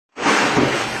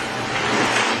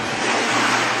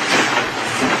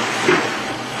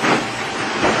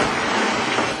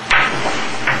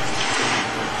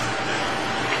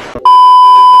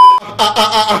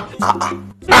Are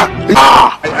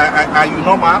you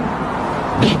normal?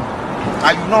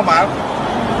 Are you normal?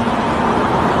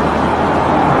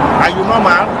 Are you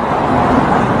normal?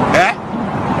 Eh?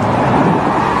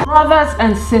 Brothers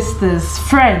and sisters,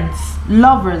 friends,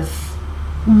 lovers,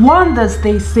 wonders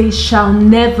they say shall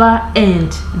never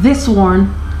end. This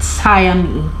one tire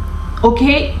me.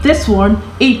 Okay, this one,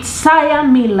 it tire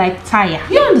me like tire.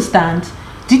 You understand?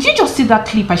 Did you just see that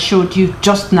clip I showed you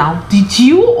just now? Did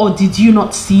you or did you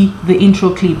not see the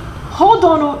intro clip? Hold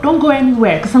on, don't go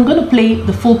anywhere, because I'm going to play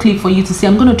the full clip for you to see.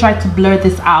 I'm going to try to blur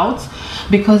this out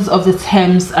because of the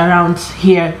terms around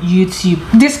here, YouTube.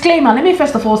 Disclaimer, let me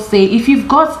first of all say, if you've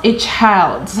got a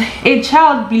child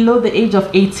below the age of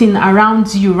 18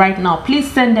 around you right now,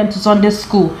 please send them to Sunday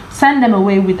school. Send them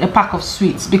away with a pack of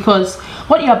sweets, because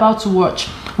what you're about to watch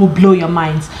will blow your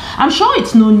minds. I'm sure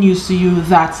it's no news to you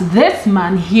that this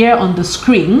man here on the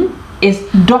screen is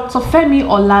Dr. Femi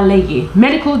Olaleye,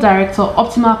 Medical Director,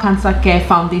 Optimal Cancer Care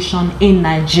Foundation in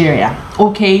Nigeria.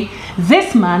 Okay,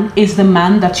 this man is the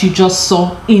man that you just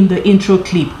saw in the intro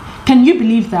clip. Can you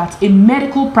believe that? A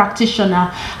medical practitioner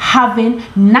having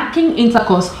knacking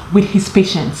intercourse with his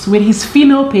patients, with his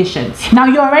female patients. Now,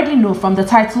 you already know from the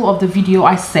title of the video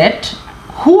I said,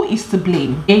 who is to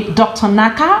blame? Dr.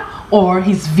 Knacking or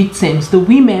his victims, the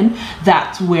women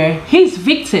that were his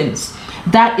victims?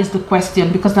 That is the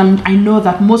question, because I know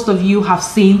that most of you have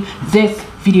seen this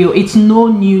video. It's no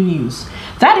new news.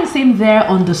 That is him there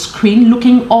on the screen,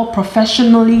 looking all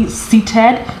professionally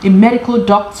seated, a medical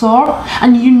doctor.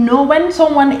 And you know, when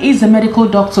someone is a medical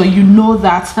doctor, you know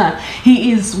that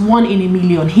he is one in a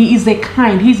million. He is a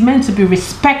kind, he's meant to be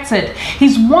respected.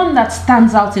 He's one that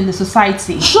stands out in the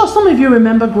society. Sure, some of you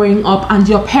remember growing up and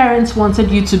your parents wanted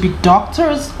you to be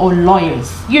doctors or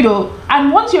lawyers, you know.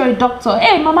 And once you're a doctor,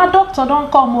 hey, mama doctor don't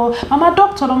come, or mama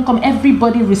doctor don't come,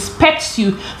 everybody respects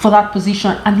you for that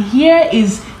position. And here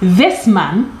is this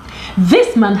man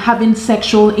having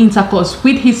sexual intercourse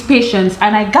with his patients.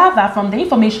 And I gather from the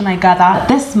information I gather,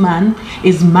 this man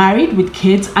is married with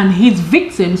kids, and his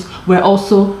victims were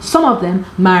also, some of them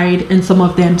married and some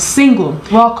of them single.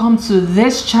 Welcome to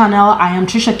this channel. I am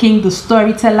Trisha King, the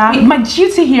storyteller. My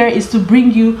duty here is to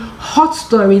bring you hot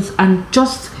stories and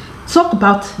just talk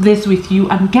about this with you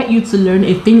and get you to learn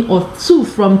a thing or two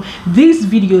from these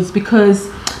videos, because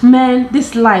man,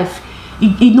 this life,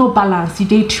 it no balance,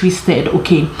 it twisted.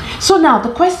 Okay, so now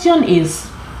the question is,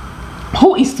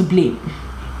 who is to blame?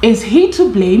 Is he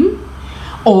to blame,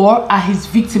 or are his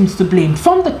victims to blame?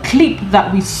 From the clip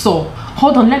that we saw,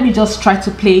 hold on, let me just try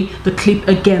to play the clip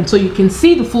again so you can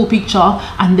see the full picture,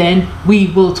 and then we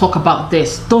will talk about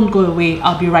this. Don't go away,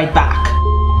 I'll be right back.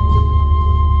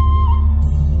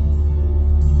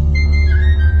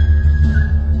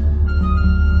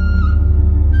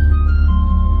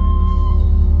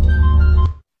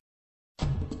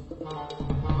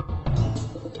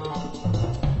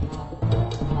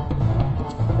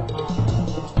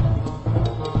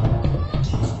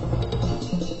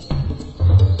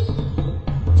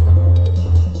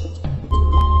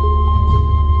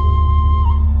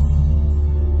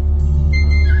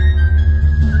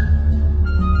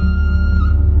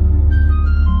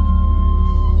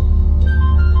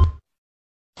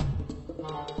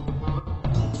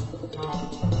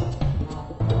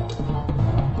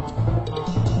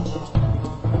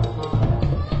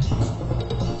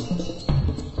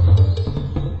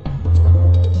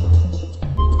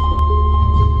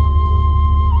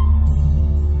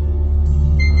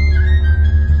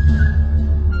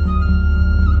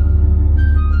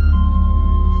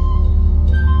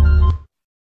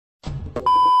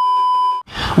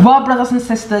 Well, brothers and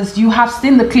sisters, you have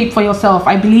seen the clip for yourself.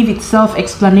 I believe it's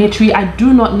self-explanatory. I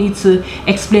do not need to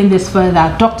explain this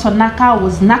further. Dr. Knacking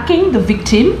was knacking the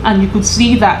victim, and you could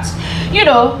see that, you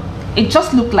know, it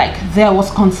just looked like there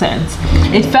was consent.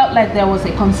 It felt like there was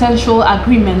a consensual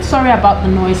agreement. Sorry about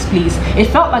the noise, please. It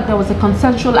felt like there was a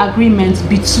consensual agreement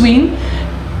between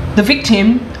the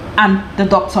victim and the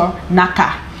Dr.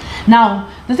 Knacking. Now,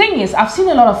 the thing is, I've seen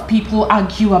a lot of people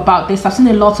argue about this. I've seen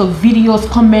a lot of videos,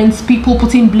 comments, people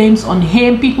putting blames on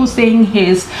him, people saying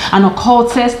he's an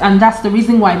occultist, and that's the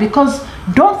reason why. Because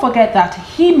don't forget that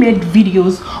he made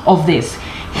videos of this.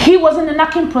 He was in the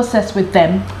knacking process with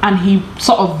them, and he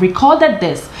sort of recorded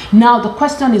this. Now the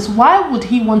question is, why would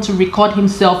he want to record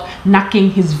himself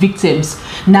knacking his victims?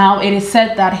 Now it is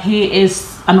said that he is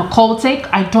an occultic.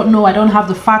 I don't know, I don't have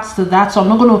the facts to that, so I'm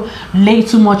not going to lay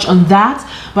too much on that,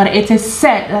 but it is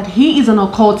said that he is an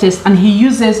occultist and he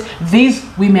uses these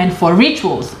women for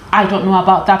rituals. I don't know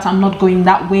about that. I'm not going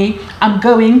that way. I'm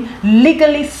going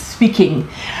legally speaking.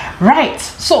 Right,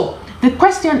 so the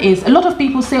question is, a lot of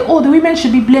people say, oh, the women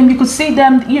should be blamed. You could see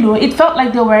them, you know, it felt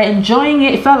like they were enjoying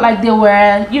it. It felt like they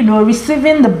were, you know,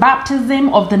 receiving the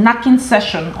baptism of the knacking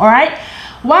session. All right,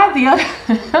 while the other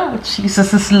oh,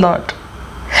 Jesus is Lord.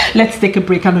 Let's take a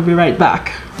break and we'll be right back.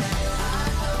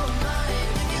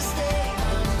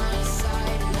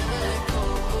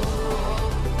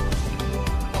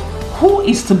 Who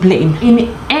is to blame?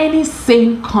 In any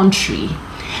sane country,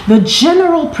 the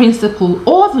general principle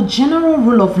or the general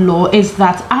rule of law is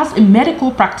that as a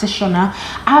medical practitioner,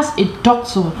 as a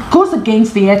doctor, goes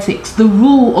against the ethics, the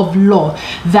rule of law,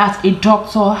 that a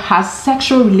doctor has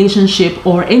sexual relationship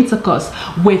or intercourse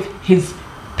with his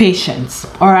patients,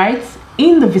 all right,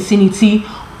 in the vicinity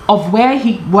of where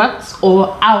he works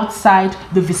or outside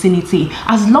the vicinity.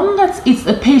 As long as it's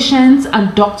a patient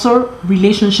and doctor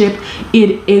relationship,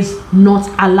 it is not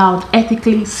allowed,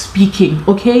 ethically speaking.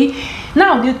 Okay,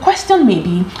 now the question may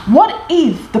be, what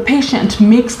if the patient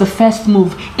makes the first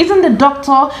move? Isn't the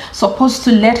doctor supposed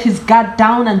to let his guard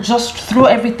down and just throw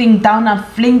everything down and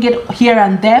fling it here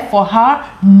and there for her?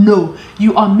 No,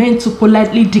 you are meant to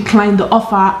politely decline the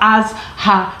offer as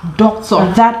her doctor.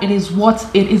 That it is what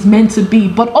it is meant to be.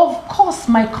 But of course,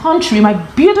 my country, my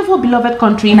beautiful beloved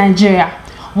country, Nigeria,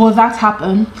 will that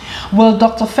happen? Will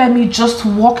Dr. Femi just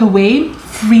walk away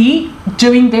free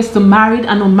doing this to married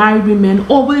and unmarried women,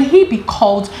 or will he be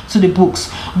called to the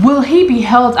books? Will he be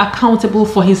held accountable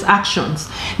for his actions?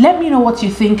 Let me know what you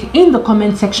think in the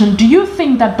comment section. Do you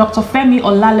think that Dr. Femi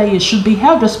Olaleye should be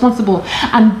held responsible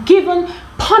and given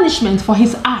punishment for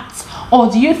his acts? Or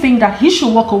do you think that he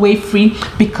should walk away free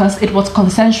because it was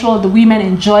consensual, the women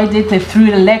enjoyed it, they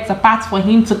threw the legs apart for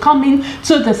him to come in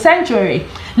to the sanctuary?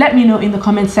 Let me know in the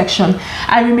comment section.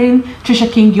 I remain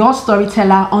Trisha King, your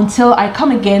storyteller. Until I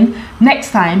come again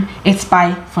next time, it's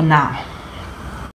bye for now.